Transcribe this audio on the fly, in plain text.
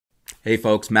Hey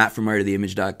folks, Matt from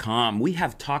artoftheimage.com. We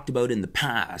have talked about in the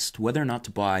past whether or not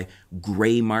to buy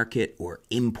gray market or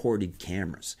imported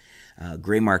cameras.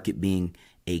 Gray market being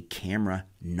a camera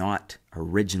not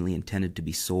originally intended to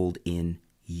be sold in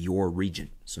your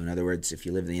region. So in other words, if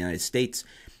you live in the United States,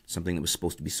 something that was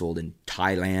supposed to be sold in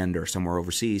Thailand or somewhere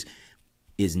overseas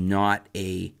is not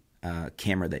a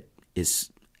camera that is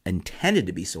intended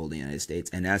to be sold in the United States,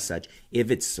 and as such,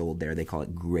 if it's sold there, they call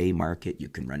it gray market. You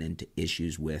can run into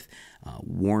issues with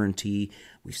warranty.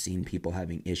 We've seen people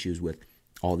having issues with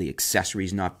all the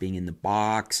accessories not being in the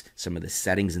box, some of the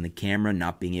settings in the camera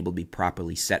not being able to be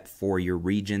properly set for your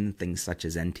region, things such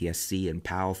as NTSC and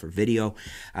PAL for video.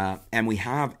 And we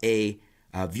have a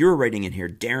viewer writing in here,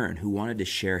 Darren, who wanted to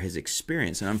share his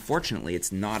experience, and unfortunately,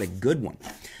 it's not a good one.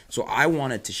 So I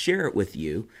wanted to share it with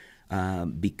you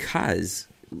because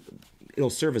it'll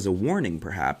serve as a warning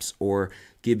perhaps, or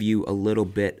give you a little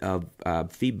bit of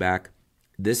feedback.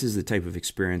 This is the type of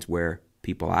experience where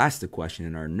people ask the question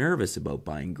and are nervous about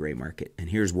buying gray market, and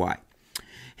here's why.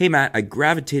 Hey Matt, I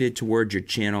gravitated toward your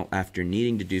channel after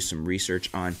needing to do some research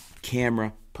on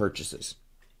camera purchases.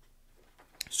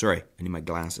 Sorry, I need my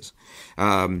glasses.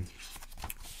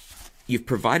 You've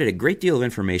provided a great deal of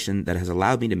information that has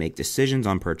allowed me to make decisions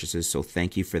on purchases, so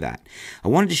thank you for that. I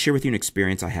wanted to share with you an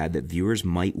experience I had that viewers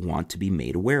might want to be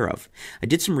made aware of. I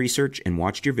did some research and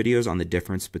watched your videos on the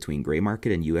difference between gray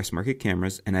market and US market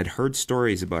cameras, and I'd heard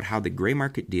stories about how the gray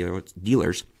market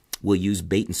dealers will use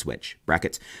bait and switch,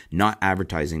 brackets, not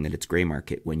advertising that it's gray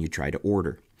market when you try to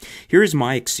order. Here is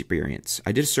my experience.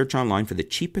 I did a search online for the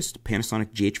cheapest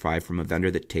Panasonic GH5 from a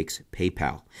vendor that takes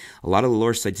PayPal. A lot of the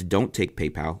lower sites don't take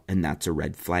PayPal, and that's a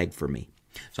red flag for me.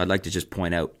 So I'd like to just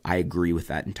point out, I agree with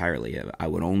that entirely. I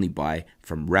would only buy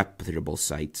from reputable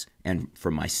sites, and for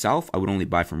myself, I would only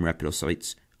buy from reputable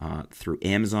sites through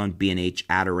Amazon, B&H,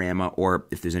 Adorama, or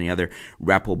if there's any other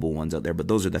reputable ones out there. But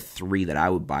those are the three that I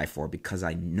would buy for because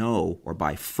I know, or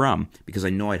buy from, because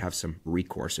I know I'd have some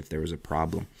recourse if there was a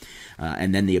problem.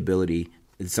 And then the ability,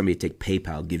 somebody to take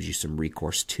PayPal gives you some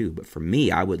recourse too. But for me,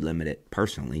 I would limit it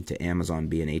personally to Amazon,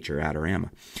 B&H, or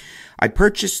Adorama. I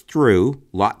purchased through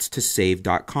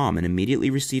lotstosave.com and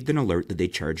immediately received an alert that they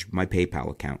charged my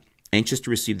PayPal account. Anxious to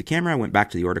receive the camera, I went back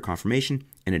to the order confirmation,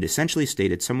 and it essentially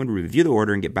stated someone would review the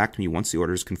order and get back to me once the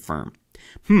order is confirmed.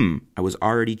 I was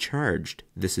already charged.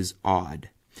 This is odd.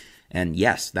 And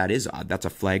yes, that is odd. That's a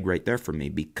flag right there for me,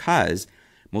 because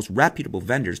most reputable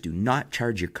vendors do not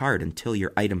charge your card until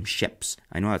your item ships.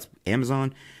 I know that's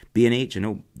Amazon, B&H, I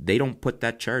know they don't put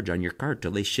that charge on your card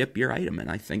till they ship your item,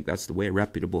 and I think that's the way a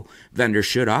reputable vendor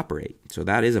should operate. So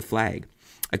that is a flag.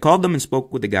 I called them and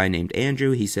spoke with a guy named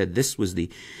Andrew. He said this was the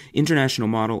international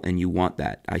model and you want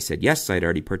that. I said yes, I'd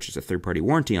already purchased a third-party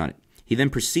warranty on it. He then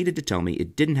proceeded to tell me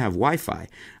it didn't have Wi-Fi.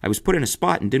 I was put in a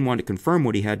spot and didn't want to confirm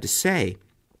what he had to say.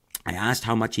 I asked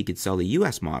how much he could sell the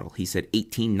US model. He said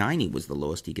 $18.90 was the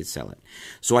lowest he could sell it.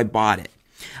 So I bought it.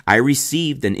 I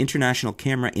received an international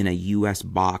camera in a US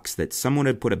box that someone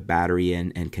had put a battery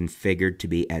in and configured to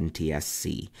be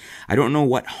NTSC. I don't know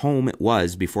what home it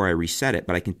was before I reset it,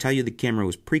 but I can tell you the camera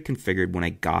was pre-configured when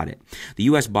I got it. The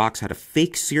US box had a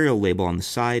fake serial label on the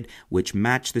side which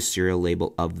matched the serial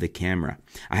label of the camera.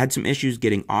 I had some issues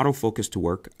getting autofocus to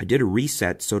work. I did a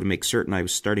reset so to make certain I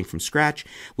was starting from scratch,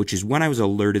 which is when I was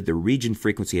alerted the region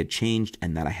frequency had changed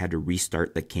and that I had to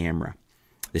restart the camera.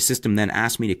 The system then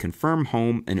asked me to confirm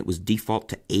home, and it was default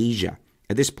to Asia.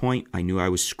 At this point, I knew I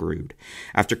was screwed.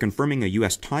 After confirming a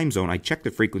US time zone, I checked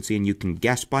the frequency, and you can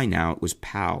guess by now it was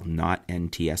PAL, not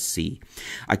NTSC.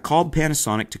 I called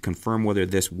Panasonic to confirm whether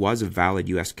this was a valid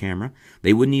US camera.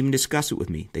 They wouldn't even discuss it with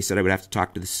me. They said I would have to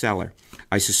talk to the seller.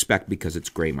 I suspect because it's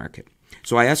gray market.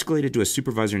 So I escalated to a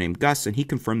supervisor named Gus, and he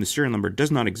confirmed the serial number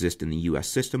does not exist in the US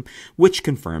system, which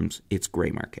confirms it's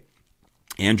gray market.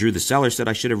 Andrew, the seller, said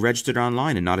I should have registered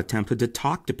online and not attempted to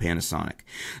talk to Panasonic,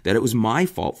 that it was my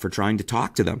fault for trying to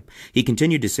talk to them. He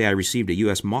continued to say I received a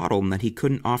US model and that he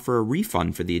couldn't offer a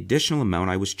refund for the additional amount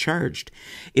I was charged.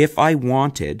 If I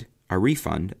wanted a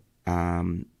refund,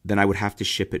 then I would have to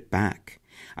ship it back.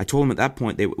 I told him at that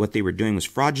point what they were doing was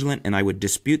fraudulent and I would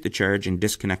dispute the charge and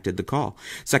disconnected the call.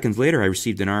 Seconds later, I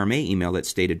received an RMA email that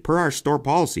stated, per our store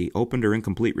policy, opened or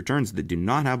incomplete returns that do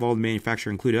not have all the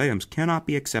manufacturer included items cannot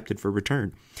be accepted for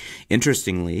return.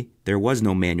 Interestingly, there was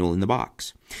no manual in the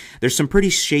box. There's some pretty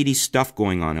shady stuff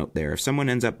going on out there. If someone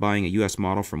ends up buying a US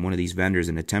model from one of these vendors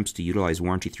and attempts to utilize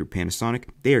warranty through Panasonic,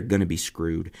 they are going to be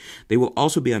screwed. They will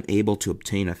also be unable to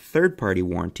obtain a third-party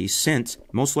warranty since,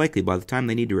 most likely by the time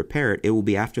they need to repair it, it will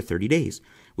be after 30 days.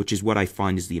 which is what I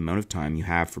find is the amount of time you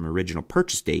have from original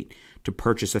purchase date to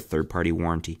purchase a third-party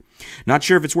warranty. Not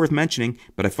sure if it's worth mentioning,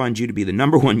 but I find you to be the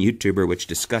 #1 YouTuber which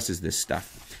discusses this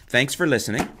stuff. Thanks for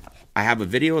listening. I have a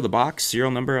video of the box,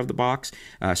 serial number of the box,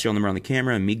 serial number on the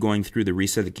camera, and me going through the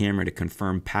reset of the camera to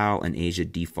confirm PAL and Asia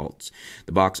defaults.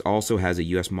 The box also has a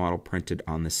US model printed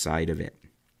on the side of it.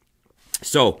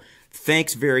 So,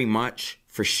 thanks very much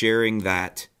for sharing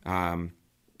that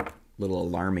little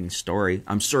alarming story.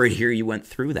 I'm sorry to hear you went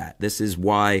through that. This is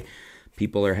why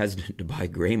people are hesitant to buy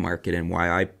gray market, and why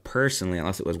I personally,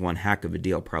 unless it was one heck of a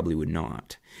deal, probably would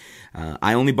not.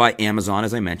 I only buy Amazon,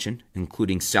 as I mentioned,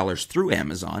 including sellers through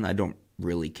Amazon. I don't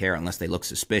really care unless they look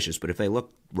suspicious, but if they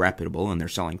look reputable and they're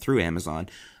selling through Amazon,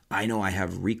 I know I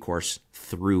have recourse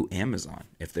through Amazon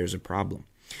if there's a problem.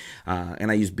 And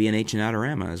I use B&H and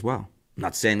Adorama as well. I'm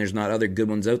not saying there's not other good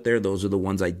ones out there. Those are the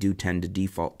ones I do tend to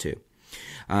default to.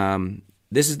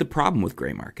 This is the problem with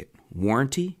gray market.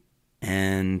 Warranty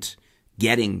and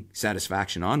getting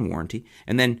satisfaction on warranty,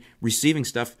 and then receiving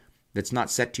stuff that's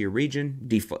not set to your region.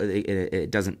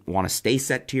 It doesn't want to stay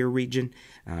set to your region,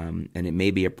 and it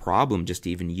may be a problem just to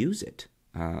even use it.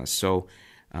 So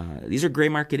these are gray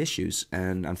market issues,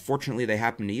 and unfortunately they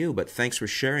happen to you, but thanks for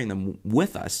sharing them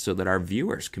with us so that our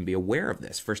viewers can be aware of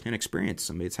this firsthand experience.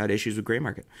 Somebody that's had issues with gray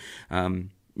market. You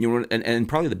know, and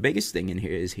probably the biggest thing in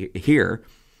here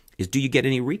is do you get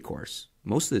any recourse?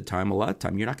 Most of the time, a lot of the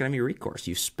time, you're not going to have any recourse.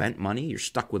 You've spent money, you're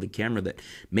stuck with a camera that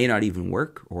may not even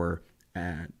work, or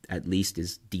at least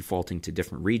is defaulting to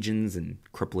different regions and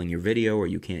crippling your video, or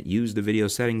you can't use the video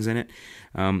settings in it.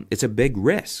 It's a big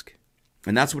risk.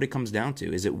 And that's what it comes down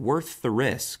to. Is it worth the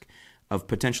risk of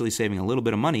potentially saving a little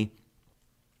bit of money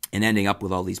and ending up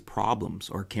with all these problems,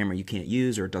 or a camera you can't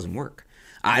use, or it doesn't work?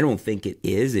 I don't think it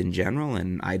is in general,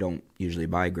 and I don't usually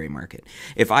buy gray market.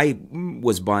 If I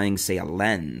was buying, say, a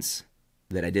lens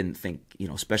that I didn't think, you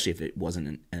know, especially if it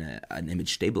wasn't an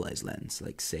image stabilized lens,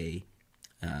 like say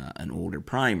an older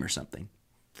Prime or something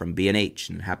from B&H,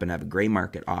 and happened to have a gray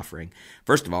market offering.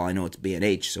 First of all, I know it's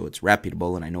B&H, so it's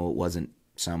reputable, and I know it wasn't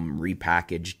some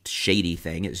repackaged shady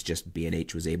thing. It's just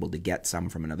B&H was able to get some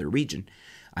from another region.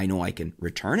 I know I can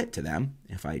return it to them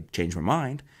if I change my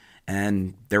mind,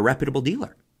 and they're a reputable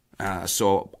dealer.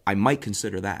 So I might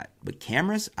consider that. But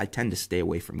cameras, I tend to stay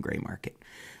away from gray market.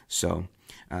 So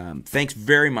thanks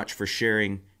very much for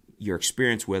sharing your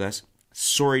experience with us.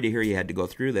 Sorry to hear you had to go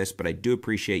through this, but I do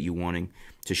appreciate you wanting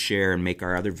to share and make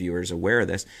our other viewers aware of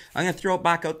this. I'm going to throw it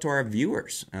back out to our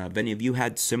viewers. If any of you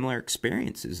had similar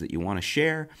experiences that you want to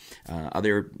share,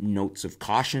 other notes of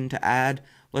caution to add,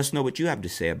 let us know what you have to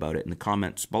say about it in the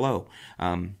comments below.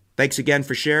 Thanks again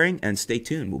for sharing, and stay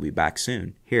tuned. We'll be back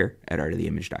soon here at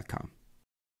artoftheimage.com.